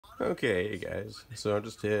Okay, guys, so I'm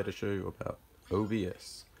just here to show you about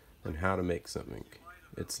OBS and how to make something.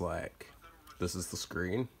 It's like, this is the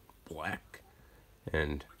screen, black,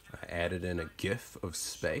 and I added in a GIF of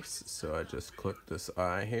space, so I just click this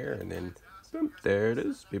eye here, and then, boom, there it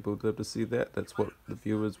is. People will be able to see that. That's what the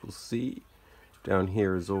viewers will see. Down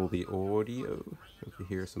here is all the audio. Over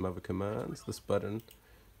here are some other commands. This button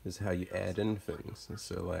is how you add in things.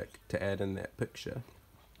 So like, to add in that picture,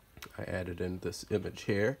 I added in this image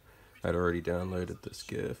here. I'd already downloaded this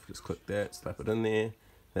GIF. Just click that, slap it in there.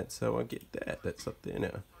 That's how I get that. That's up there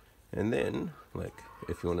now. And then, like,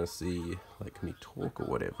 if you want to see like me talk or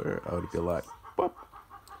whatever, I would be like, pop,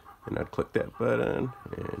 and I'd click that button,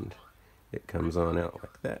 and it comes on out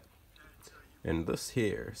like that. And this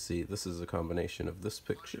here, see, this is a combination of this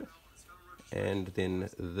picture and then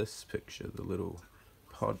this picture, the little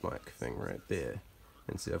pod mic thing right there.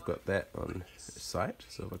 And see, I've got that on site,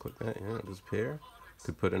 so if I click that, it'll disappear.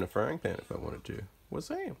 Could put in a frying pan if I wanted to. What's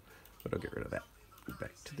that? But I'll get rid of that.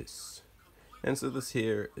 Back to this. And so this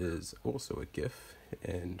here is also a GIF,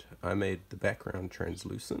 and I made the background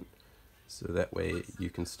translucent, so that way you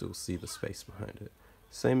can still see the space behind it.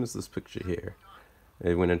 Same as this picture here.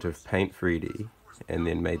 I went into Paint 3D, and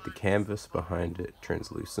then made the canvas behind it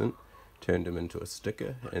translucent, turned them into a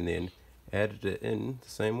sticker, and then added it in the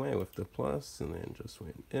same way with the plus, and then just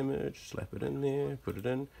went image, slap it in there, put it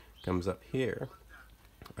in, comes up here.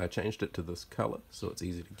 I changed it to this color so it's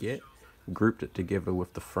easy to get, grouped it together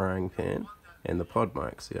with the frying pan and the pod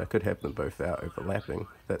mic. See, I could have them both out overlapping.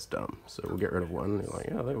 That's dumb. So we'll get rid of one. They're like,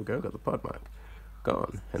 oh, there we go, got the pod mic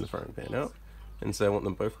gone, and the frying pan out. And so I want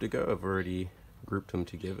them both to go. I've already grouped them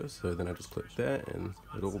together, so then I just click that and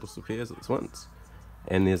it all disappears at once.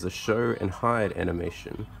 And there's a show and hide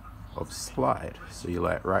animation of slide. So you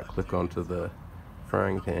like right click onto the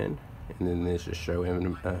frying pan, and then there's your show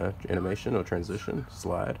animation or transition,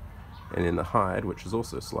 slide, and then the hide, which is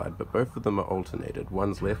also slide, but both of them are alternated.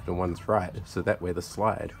 One's left and one's right, so that way the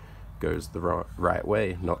slide goes the right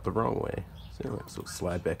way, not the wrong way. So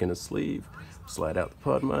slide back in a sleeve, slide out the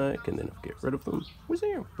pod mic, and then I'll get rid of them. Where's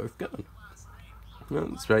they? Both gone.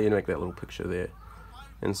 That's how you make that little picture there.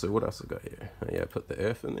 And so what else I got here? Oh, yeah, I put the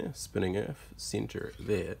earth in there, spinning earth, center it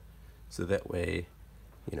there, so that way,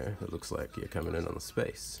 you know, it looks like you're coming in on the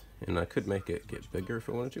space. And I could make it get bigger if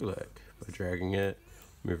I wanted to, like by dragging it,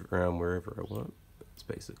 move it around wherever I want. That's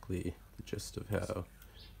basically the gist of how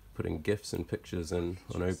putting GIFs and pictures in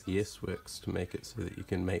on OBS works, to make it so that you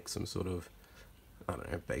can make some sort of, I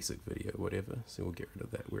don't know, basic video, whatever. So we'll get rid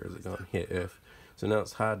of that. Where is it gone? Here, earth. So now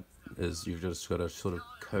it's hard, is you've just got to sort of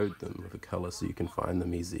code them with a color so you can find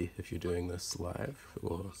them easy if you're doing this live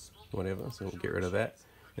or whatever. So we'll get rid of that.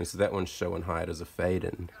 And so that one's show and hide as a fade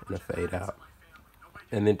in and a fade out.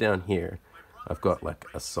 And then down here, I've got like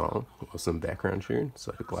a song or some background tune.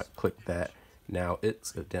 So I could like click that. Now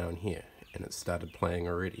it's down here, and it started playing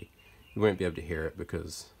already. You won't be able to hear it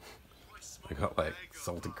because I got like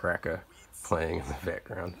Salted Cracker playing in the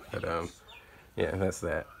background. But yeah, that's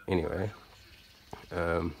that. Anyway,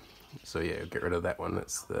 so yeah, get rid of that one.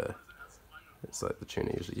 It's like the tune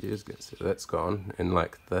I usually use. So that's gone, and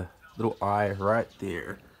like the little eye right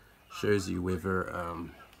there shows you whether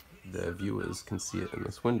the viewers can see it in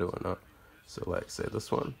this window or not. So like, say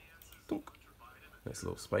this one, that's a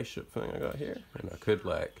little spaceship thing I got here, and I could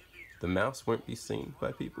like, the mouse won't be seen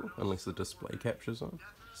by people unless the display captures on.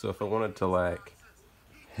 So if I wanted to like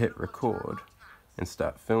hit record and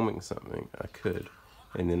start filming something, I could,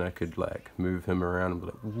 and then I could like move him around and be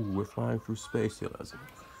like, ooh, we're flying through space here, Leslie.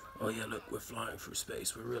 Oh yeah, look, we're flying through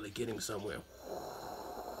space, we're really getting somewhere.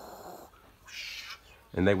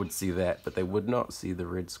 And they would see that, but they would not see the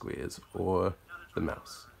red squares or the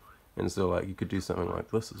mouse. And so like, you could do something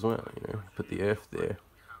like this as well, you know, put the earth there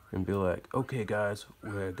and be like, okay guys,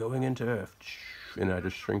 we're going into earth, and I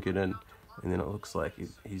just shrink it in, and then it looks like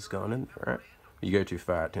he's gone in there, right? You go too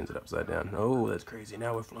far, it turns it upside down. Oh, that's crazy,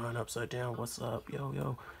 now we're flying upside down, what's up,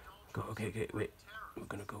 yo, go, okay, wait, we're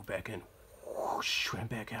gonna go back in, whoosh, and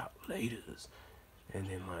back out, laters, and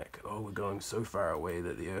then like, oh, we're going so far away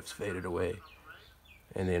that the earth's faded away.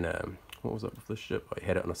 And then, what was up with this ship? I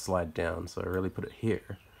had it on a slide down, so I really put it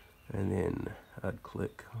here. And then I'd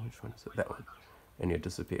click, which one is it? That one. And you'd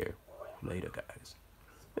disappear. Later, guys.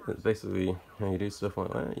 Yeah, it's basically how you do stuff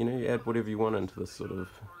like that. You know, you add whatever you want into this sort of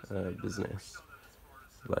business.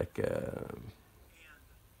 Like,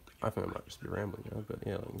 I think I might just be rambling now, but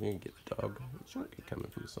yeah, like, you can get the dog. She might be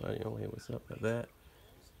coming from the side, you know, hey, what's up, like that.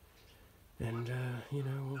 And, you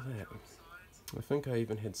know, all that. I think I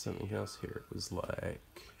even had something else here. It was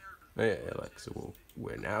like, oh yeah, like, so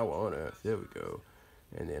we're now on Earth, there we go.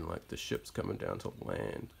 And then like the ship's coming down to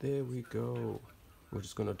land, there we go. we're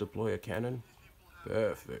just gonna deploy a cannon.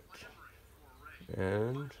 Perfect.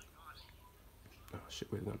 And oh shit,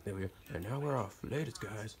 there we go. And now we're off. Latest,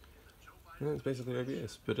 guys. And that's basically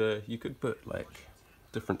OBS. But you could put like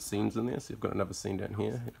different scenes in there. So you've got another scene down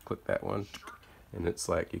here. You click that one, and it's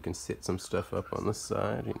like you can set some stuff up on this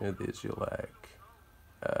side. You know, there's your like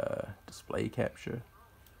display capture.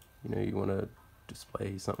 You know, you want to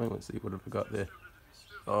display something. Let's see, what have we got there?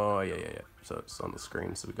 Oh yeah. So it's on the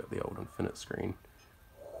screen. So we got the old infinite screen.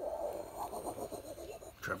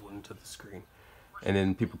 Travel into the screen. And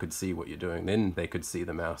then people could see what you're doing. Then they could see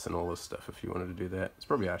the mouse and all this stuff if you wanted to do that. It's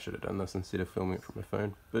probably I should have done this instead of filming it from my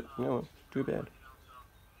phone. But, you know what, too bad.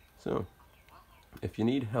 So, if you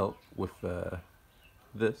need help with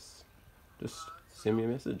this, just send me a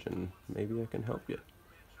message and maybe I can help you.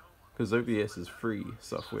 Because OBS is free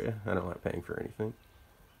software. I don't like paying for anything.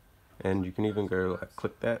 And you can even go, like,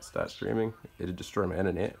 click that, start streaming. It'd destroy my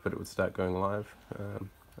internet, but it would start going live,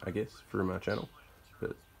 I guess, through my channel.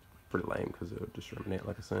 But pretty lame because it would destroy my net,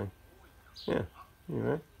 like I say. Yeah,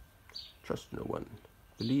 anyway. Trust no one,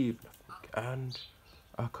 believe nothing, and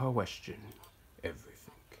a question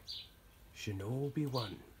everything. Shinobi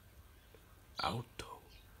 1. Auto.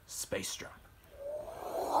 Space drop.